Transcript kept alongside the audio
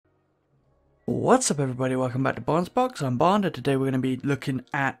What's up everybody, welcome back to Bond's Box. I'm Bond and today we're going to be looking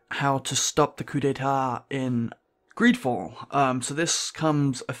at how to stop the coup d'etat in Greedfall. So this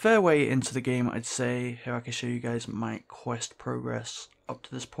comes a fair way into the game, I'd say. Here I can show you guys my quest progress up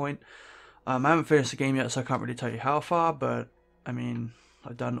to this point. I haven't finished the game yet, so I can't really tell you how far, but I mean,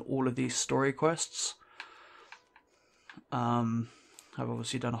 I've done all of these story quests. I've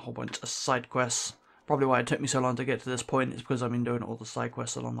obviously done a whole bunch of side quests. Probably why it took me so long to get to this point is because I've been doing all the side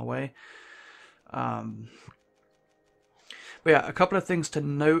quests along the way. But yeah, a couple of things to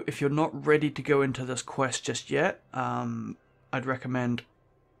note if you're not ready to go into this quest just yet. I'd recommend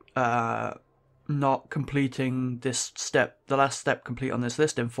not completing this step, the last step complete on this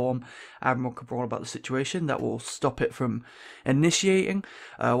list. Inform Admiral Cabral about the situation. That will stop it from initiating.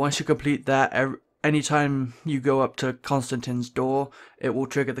 Once you complete that, anytime you go up to Constantine's door, it will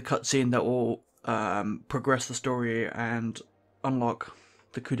trigger the cutscene that will progress the story and unlock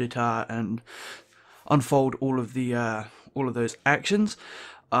the coup d'etat and unfold all of those actions.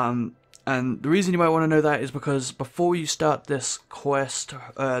 And the reason you might want to know that is because before you start this quest,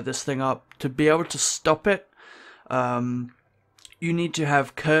 this thing up, to be able to stop it, you need to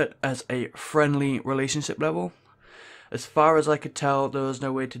have Kurt as a friendly relationship level. As far as I could tell, there was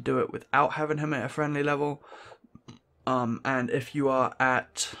no way to do it without having him at a friendly level. And if you are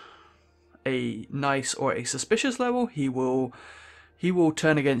at a nice or a suspicious level, he will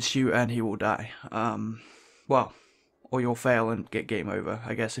turn against you and he will die. Well, or you'll fail and get game over,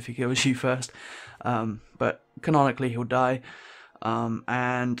 I guess, if he kills you first. But canonically, he'll die.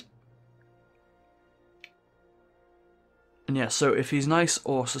 And yeah, so if he's nice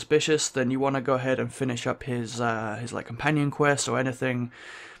or suspicious, then you want to go ahead and finish up his like companion quest or anything.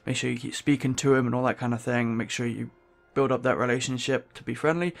 Make sure you keep speaking to him and all that kind of thing. Make sure you build up that relationship to be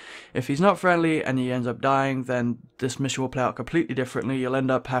friendly. If he's not friendly and he ends up dying, then this mission will play out completely differently. You'll end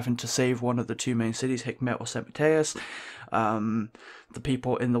up having to save one of the two main cities, Hikmet or Semeteus. The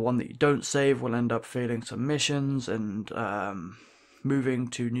people in the one that you don't save will end up failing some missions and moving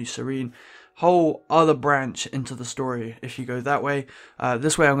to New Serene. Whole other branch into the story if you go that way.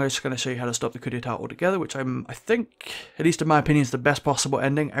 This way I'm just going to show you how to stop the coup d'etat altogether, which I think, at least in my opinion, is the best possible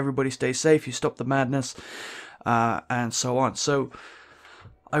ending. Everybody stays safe, you stop the madness, and so on. So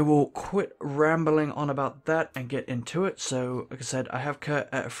I will quit rambling on about that and get into it. So like I said, I have Kurt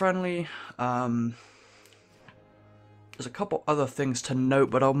at a friendly. There's a couple other things to note,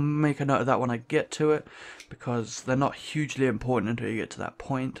 but I'll make a note of that when I get to it, because they're not hugely important until you get to that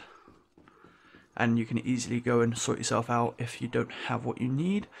point. And you can easily go and sort yourself out if you don't have what you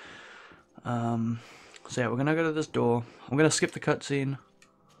need. So yeah, we're going to go to this door. I'm going to skip the cutscene,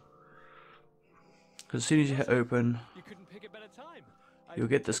 because as soon as you hit open, you'll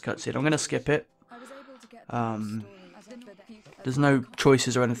get this cutscene. I'm going to skip it. There's no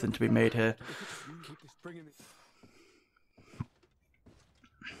choices or anything to be made here.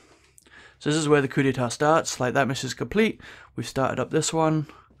 So this is where the coup d'etat starts. Like, that mission's complete. We've started up this one.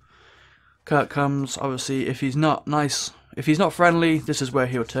 Kurt comes. Obviously, if he's not nice, if he's not friendly, this is where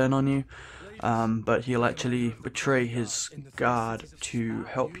he'll turn on you. But he'll actually betray his guard to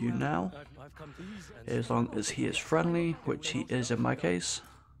help you now, as long as he is friendly, which he is in my case.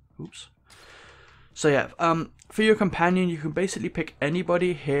 Oops. So yeah, for your companion, you can basically pick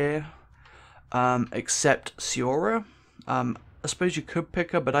anybody here, except Siora. I suppose you could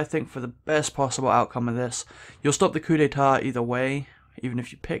pick her, but I think for the best possible outcome of this, you'll stop the coup d'etat either way, even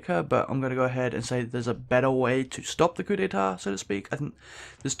if you pick her. But I'm going to go ahead and say there's a better way to stop the coup d'etat, so to speak. I think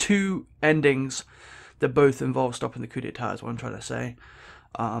there's two endings that both involve stopping the coup d'etat, is what I'm trying to say.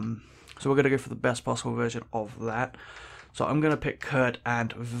 So we're going to go for the best possible version of that. So I'm going to pick Kurt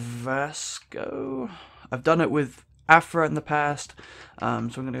and Vasco. I've done it with Afra in the past, so I'm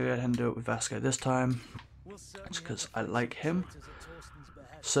going to go ahead and do it with Vasco this time, just because I like him.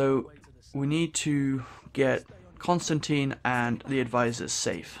 So we need to get Constantine and the advisors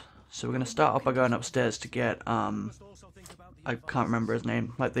safe. So we're going to start off by going upstairs to get, I can't remember his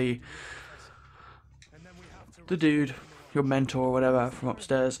name, like the dude, your mentor or whatever from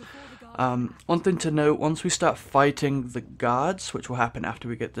upstairs. One thing to note, once we start fighting the guards, which will happen after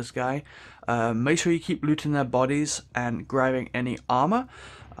we get this guy, make sure you keep looting their bodies and grabbing any armor.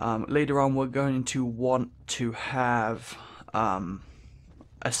 Later on we're going to want to have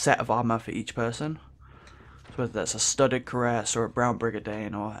a set of armor for each person. So whether that's a studded cuirass or a brown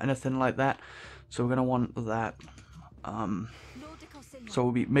brigandine or anything like that. So we're going to want that. So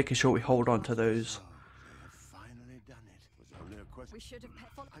we'll be making sure we hold on to those.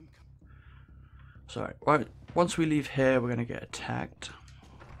 So right, once we leave here, we're going to get attacked.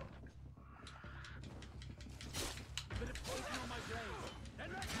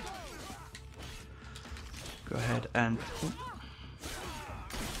 go ahead and...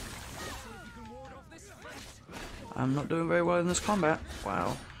 I'm not doing very well in this combat.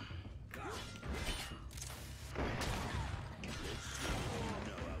 Wow.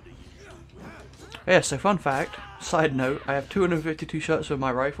 Yeah, so fun fact, side note, I have 252 shots with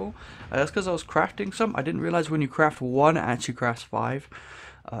my rifle. That's because I was crafting some. I didn't realize when you craft one, it actually crafts 5.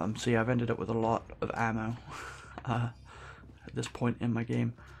 So yeah, I've ended up with a lot of ammo at this point in my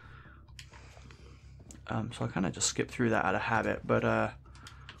game. So I kind of just skipped through that out of habit, but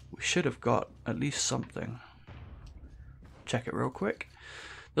we should have got at least something. Check it real quick.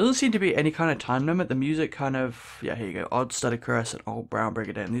 There doesn't seem to be any kind of time limit. The music kind of, yeah, here you go. Odd Studded Crest and Old Brown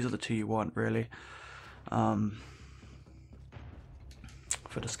Brigadier. These are the 2 you want, really. For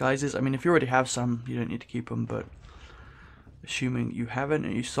disguises, I mean, if you already have some, you don't need to keep them, but assuming you haven't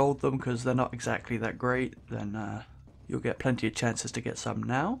and you sold them because they're not exactly that great, then you'll get plenty of chances to get some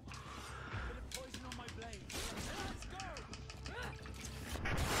now.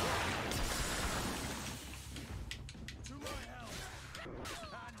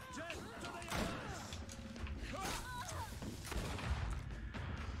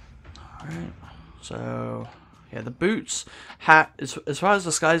 Alright, so yeah, the boots, hat, as far as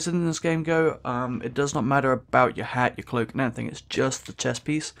disguises in this game go, it does not matter about your hat, your cloak, and anything. It's just the chest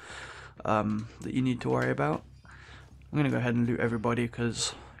piece that you need to worry about. I'm going to go ahead and loot everybody,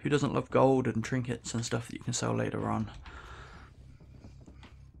 because who doesn't love gold and trinkets and stuff that you can sell later on.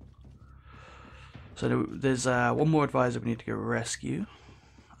 So there's one more advisor we need to go rescue.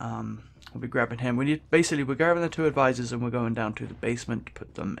 We'll be grabbing him. We're grabbing the 2 advisors and we're going down to the basement to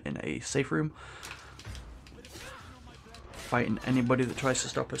put them in a safe room. Fighting anybody that tries to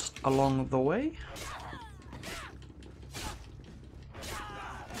stop us along the way.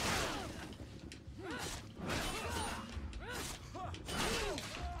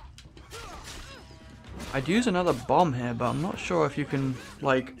 I'd use another bomb here, but I'm not sure if you can,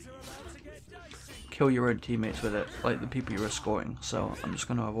 like, kill your own teammates with it, like the people you're escorting, so I'm just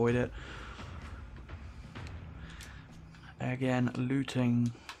going to avoid it. Again,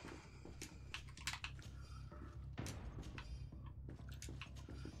 looting.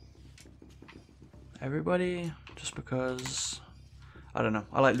 Everybody, just because, I don't know,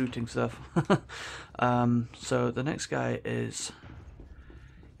 I like looting stuff. So the next guy is,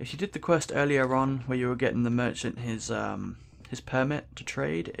 if you did the quest earlier on where you were getting the merchant his permit to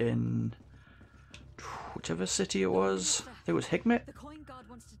trade in whichever city it was, I think it was Hikmet?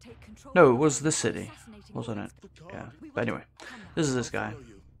 No, it was this city, wasn't it? Yeah, but anyway, this is this guy.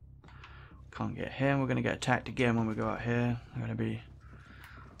 Can't get him, we're going to get attacked again when we go out here. They're going to be...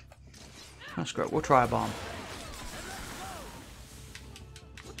 That's great, we'll try a bomb.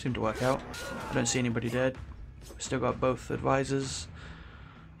 Seemed to work out. I don't see anybody dead. We still got both advisors.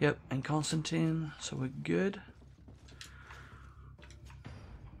 Yep, and Constantine, so we're good.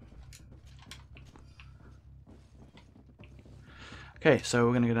 Okay, so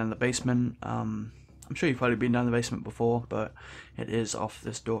we're going to go down the basement. I'm sure you've probably been down the basement before, but it is off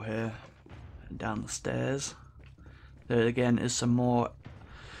this door here and down the stairs. There again is some more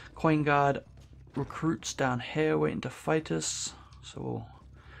Coin Guard recruits down here waiting to fight us, so we'll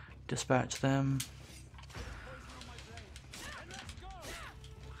dispatch them.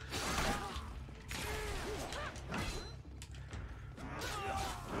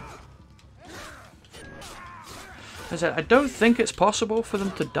 As I said, I don't think it's possible for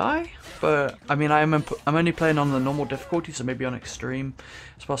them to die, but I mean, I'm only playing on the normal difficulty, so maybe on extreme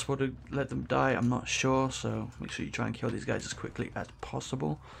it's possible to let them die. I'm not sure, so make sure you try and kill these guys as quickly as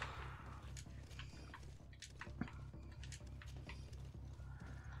possible.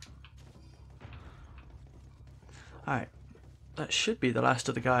 Alright, that should be the last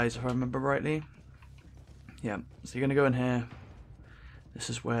of the guys if I remember rightly. Yeah, so you're going to go in here. This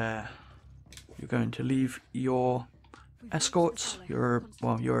is where you're going to leave your escorts, your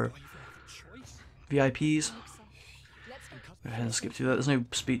VIPs. Go ahead and skip through that. There's no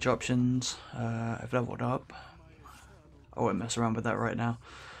speech options. I've leveled up. I won't mess around with that right now.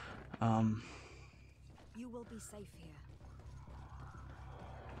 You will be safe here.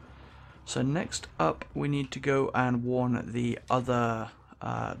 So next up, we need to go and warn the other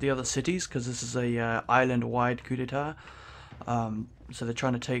cities, because this is a island-wide coup d'état. So they're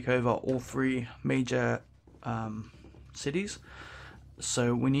trying to take over all 3 major cities.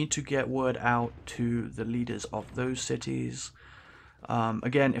 So we need to get word out to the leaders of those cities.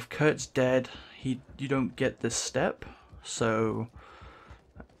 Again, if Kurt's dead, you don't get this step, so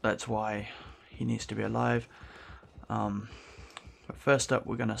that's why he needs to be alive. But first up,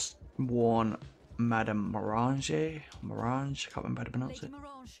 we're gonna warn Madame Morange. I can't remember how to pronounce it.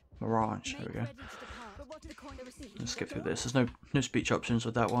 Morange. There we go. Let's skip through this. There's no speech options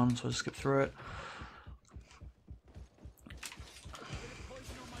with that one, so I'll skip through it.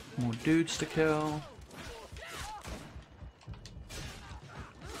 More dudes to kill.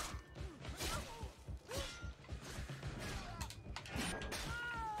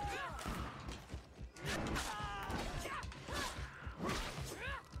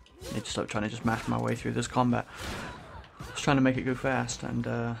 I need to stop trying to just mash my way through this combat. I was trying to make it go fast, and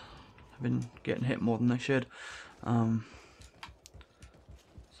I've been getting hit more than I should. So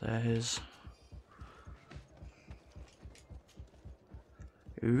here's...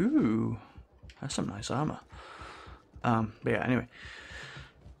 Ooh, that's some nice armor. But yeah, anyway.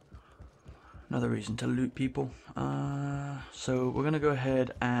 Another reason to loot people. So we're gonna go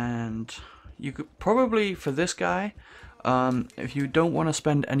ahead and you could probably, for this guy, if you don't want to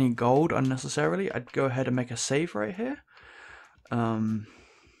spend any gold unnecessarily, I'd go ahead and make a save right here.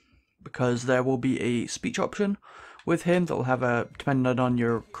 Because there will be a speech option with him that will have a, depending on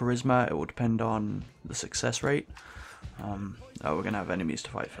your charisma, it will depend on the success rate. Oh, we're gonna have enemies to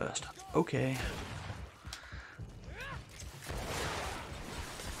fight first. Okay.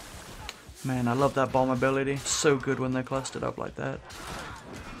 Man, I love that bomb ability. So good when they're clustered up like that.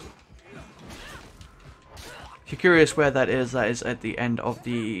 If you're curious where that is at the end of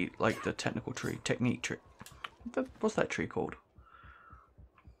the, like, the technical tree, technique tree. What's that tree called?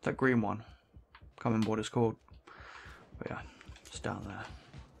 That green one. Can't remember what it's called. But yeah, it's down there.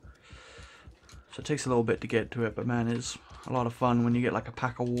 So it takes a little bit to get to it, but man, it's a lot of fun when you get like a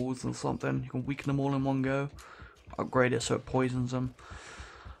pack of wolves or something. You can weaken them all in one go. Upgrade it so it poisons them.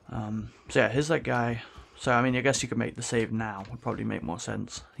 So yeah, here's that guy. So I mean, I guess you could make the save now. Would probably make more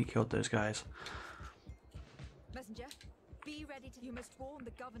sense. He killed those guys. Messenger, be ready to, you must warn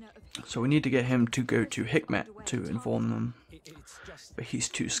the governor of... So we need to get him to go to Hikmet to inform them. But he's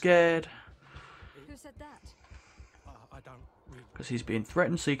too scared. Who said that? Because he's being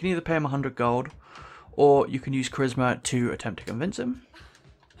threatened. So you can either pay him 100 gold, or you can use charisma to attempt to convince him.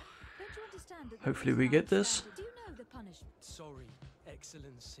 Hopefully we get this. Sorry,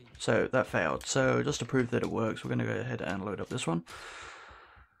 Excellency. So that failed. So just to prove that it works, we're going to go ahead and load up this one.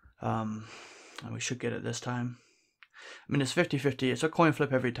 And we should get it this time. I mean, it's 50-50. It's a coin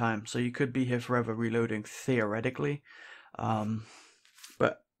flip every time. So you could be here forever reloading, theoretically.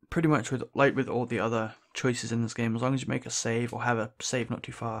 But pretty much with all the other choices in this game, as long as you make a save or have a save not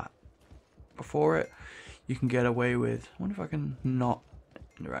too far before it, you can get away with... I wonder if I can not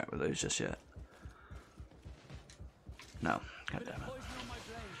interact with those just yet. No. God damn it.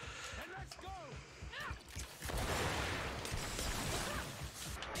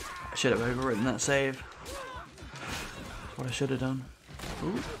 I should have overwritten that save. That's what I should have done.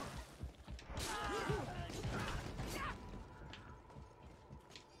 Ooh.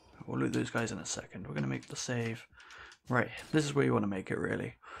 We'll loot those guys in a second. We're going to make the save. Right, this is where you want to make it,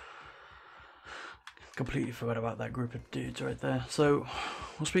 really. Completely forgot about that group of dudes right there. So,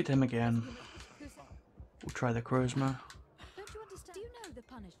 we'll speak to him again. We'll try the charisma.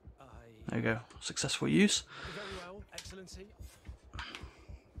 There you go. Successful use.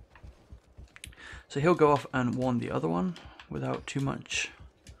 So he'll go off and warn the other one without too much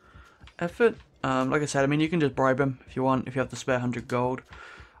effort. Like I said, I mean, you can just bribe him if you want, if you have the spare 100 gold.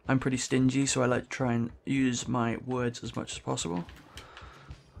 I'm pretty stingy, so I like to try and use my words as much as possible.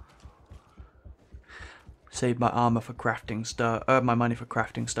 Save my armor for crafting stuff, my money for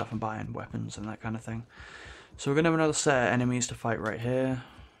crafting stuff and buying weapons and that kind of thing. So we're gonna have another set of enemies to fight right here.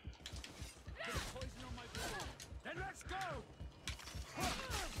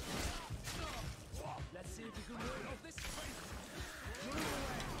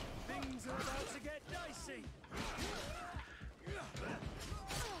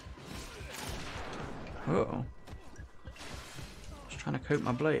 Uh-oh. Just trying to coat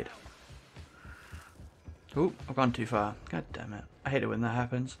my blade. Oh, I've gone too far. God damn it. I hate it when that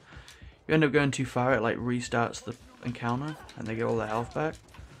happens. You end up going too far, it like restarts the encounter and they get all their health back.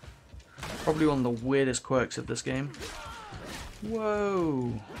 Probably one of the weirdest quirks of this game.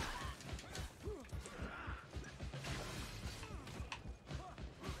 Whoa.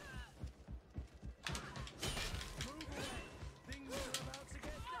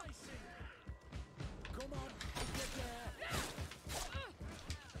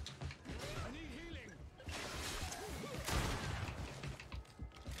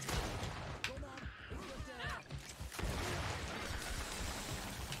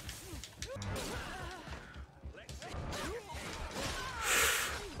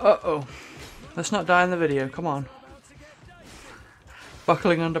 Uh-oh. Let's not die in the video, come on.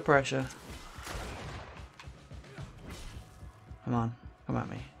 Buckling under pressure. Come on, come at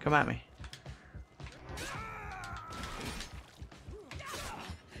me, come at me.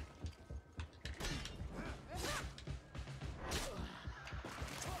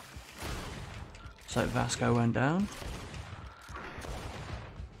 So Vasco went down.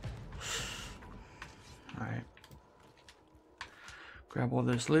 Alright. Grab all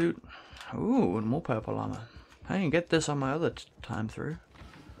this loot. Ooh, and more purple armor. I didn't get this on my other time through.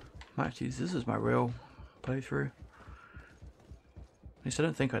 Actually, this is my real playthrough. At least I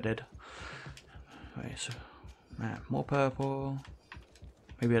don't think I did. Okay, so, man, more purple.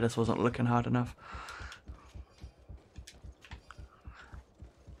 Maybe I just wasn't looking hard enough.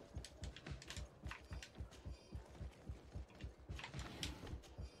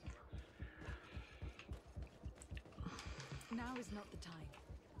 Now is not the time.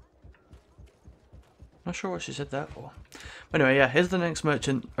 Not sure what she said that for. But anyway, yeah, here's the next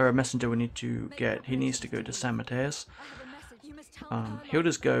merchant or a messenger we need to get. He needs to go to San Mateus. He'll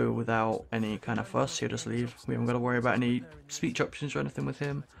just go without any kind of fuss. He'll just leave. We haven't got to worry about any speech options or anything with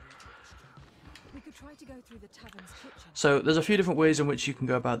him. So there's a few different ways in which you can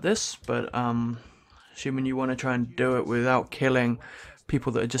go about this, but assuming you want to try and do it without killing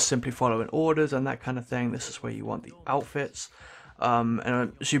people that are just simply following orders and that kind of thing, this is where you want the outfits. And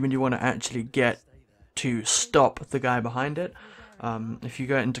I'm assuming you want to actually get to stop the guy behind it. If you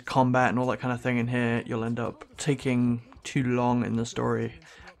go into combat and all that kind of thing in here, you'll end up taking too long in the story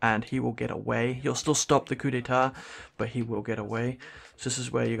and he will get away. You'll still stop the coup d'etat, but he will get away. So this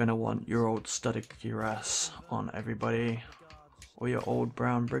is where you're going to want your old studded cuirass on everybody, or your old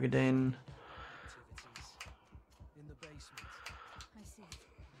brown brigandine.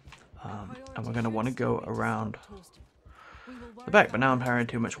 And we're going to want to go around the back, but now I'm carrying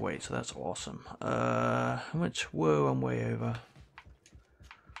too much weight, so that's awesome. How much? Whoa, I'm way over.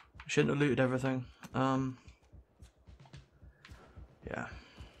 Shouldn't have looted everything. Yeah.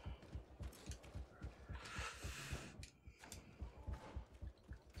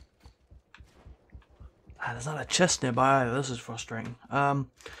 There's not a chest nearby either. This is frustrating.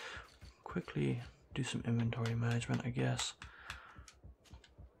 Quickly do some inventory management, I guess.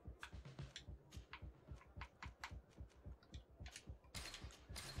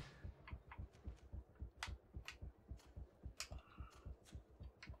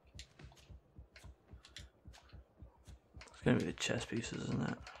 It's gonna be the chest pieces, isn't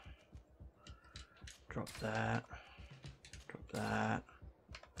it? Drop that. Drop that.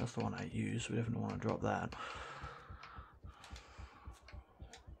 That's the one I use. We definitely want to drop that.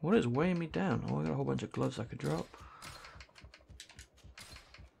 What is weighing me down? Oh, I got a whole bunch of gloves I could drop.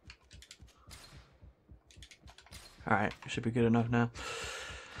 Alright, should be good enough now.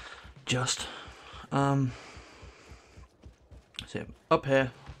 Just. So up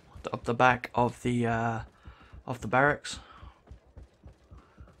here, up the back of the barracks.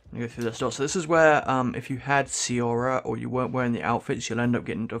 Go through this door. So this is where, if you had Ciora or you weren't wearing the outfits, you'll end up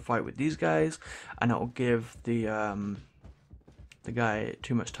getting into a fight with these guys, and it'll give the guy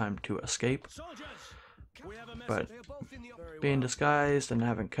too much time to escape. But being disguised and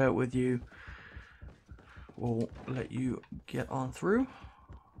having Kurt with you will let you get on through.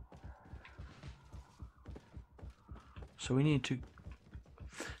 So we need to.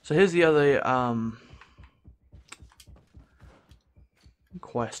 So here's the other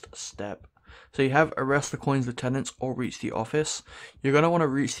quest step. So you have arrest the coins lieutenants or reach the office. You're going to want to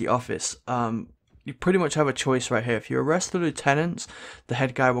reach the office. You pretty much have a choice right here. If you arrest the lieutenants, the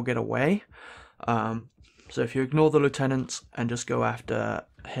head guy will get away. So if you ignore the lieutenants and just go after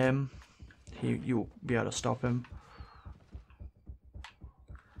him, you'll be able to stop him.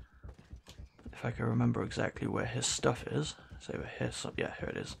 If I can remember exactly where his stuff is. It's over here. So, yeah, here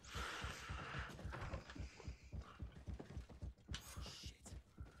it is.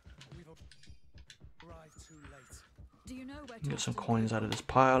 Get some coins out of this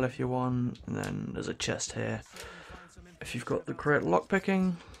pile if you want, and then there's a chest here. If you've got the correct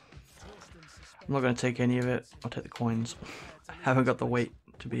lockpicking, I'm not going to take any of it. I'll take the coins. I haven't got the weight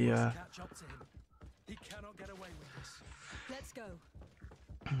to be. Let's go.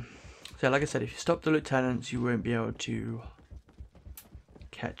 So like I said, if you stop the lieutenants, you won't be able to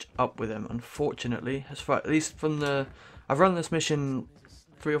catch up with them. Unfortunately, as far at least from the, I've run this mission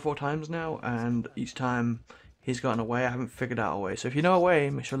 3 or 4 times now, and each time he's gotten away. I haven't figured out a way. So if you know a way,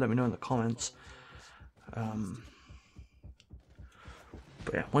 make sure to let me know in the comments. But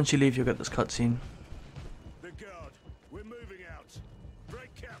yeah, once you leave, you'll get this cutscene. The guard, we're moving out.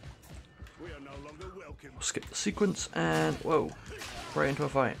 Break camp. We are no longer welcome. We'll skip the sequence and whoa, right into a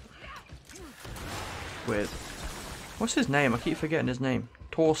fight with what's his name? I keep forgetting his name.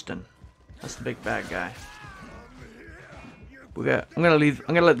 Torsten. That's the big bad guy. I'm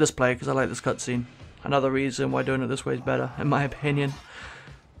gonna let this play because I like this cutscene. Another reason why doing it this way is better, in my opinion.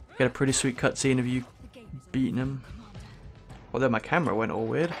 Get a pretty sweet cutscene of you beating him. Although my camera went all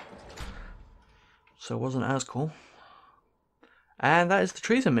weird. so it wasn't as cool. And that is the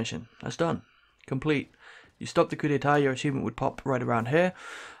Treason mission. That's done. Complete. You stop the coup d'etat, your achievement would pop right around here.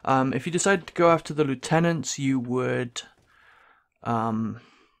 If you decided to go after the lieutenants, you would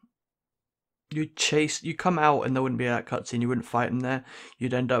you come out and there wouldn't be that cutscene, you wouldn't fight them there.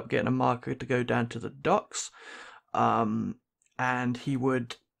 You'd end up getting a marker to go down to the docks. And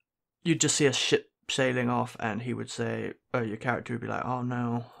you'd just see a ship sailing off, and he would say, oh, your character would be like, oh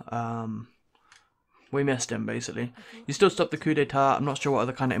no, we missed him, basically. You still stop the coup d'etat. I'm not sure what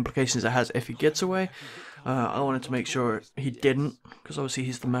other kind of implications it has if he gets away. I wanted to make sure he didn't, because obviously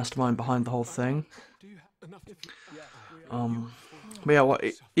he's the mastermind behind the whole thing. But yeah,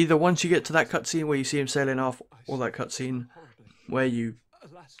 either once you get to that cutscene where you see him sailing off, or that cutscene where you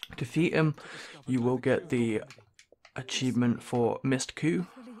defeat him, you will get the achievement for missed coup,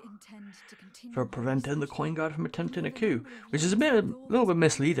 for preventing the coin guard from attempting a coup, which is a little bit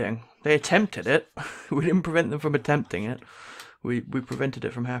misleading. They attempted it. We didn't prevent them from attempting it. We prevented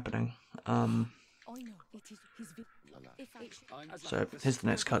it from happening. So here's the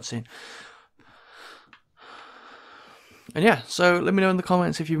next cutscene. And yeah, so let me know in the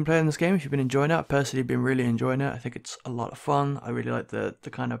comments if you've been playing this game, if you've been enjoying it. I've personally been really enjoying it. I think it's a lot of fun. I really like the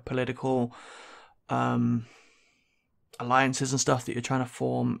kind of political alliances and stuff that you're trying to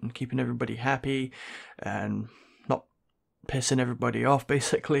form, and keeping everybody happy and not pissing everybody off,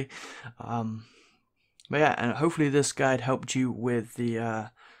 basically. But yeah, and hopefully this guide helped you with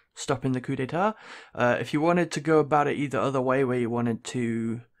the stopping the coup d'etat. If you wanted to go about it either other way, where you wanted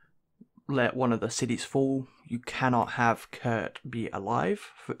to let one of the cities fall, you cannot have Kurt be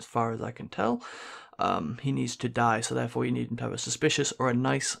alive, as far as I can tell. He needs to die, so therefore you need him to have a suspicious or a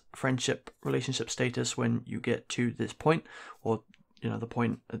nice friendship relationship status when you get to this point, or the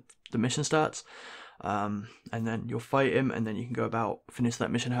point the mission starts. And then you'll fight him, and then you can go about finish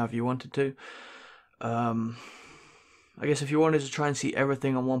that mission however you wanted to. I guess if you wanted to try and see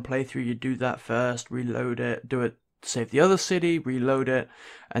everything on one playthrough, you do that first, reload it, do it, save the other city, reload it,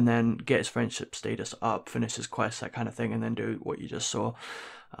 and then get his friendship status up, finish his quest, that kind of thing, and then do what you just saw.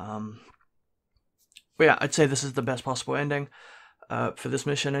 But yeah, I'd say this is the best possible ending for this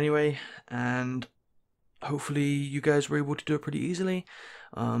mission anyway, and hopefully you guys were able to do it pretty easily.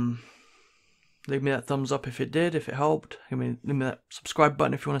 Leave me that thumbs up if it did, if it helped. Leave me that subscribe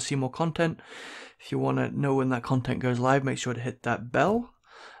button if you want to see more content. If you want to know when that content goes live, make sure to hit that bell.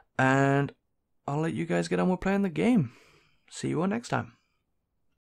 And I'll let you guys get on with playing the game. See you all next time.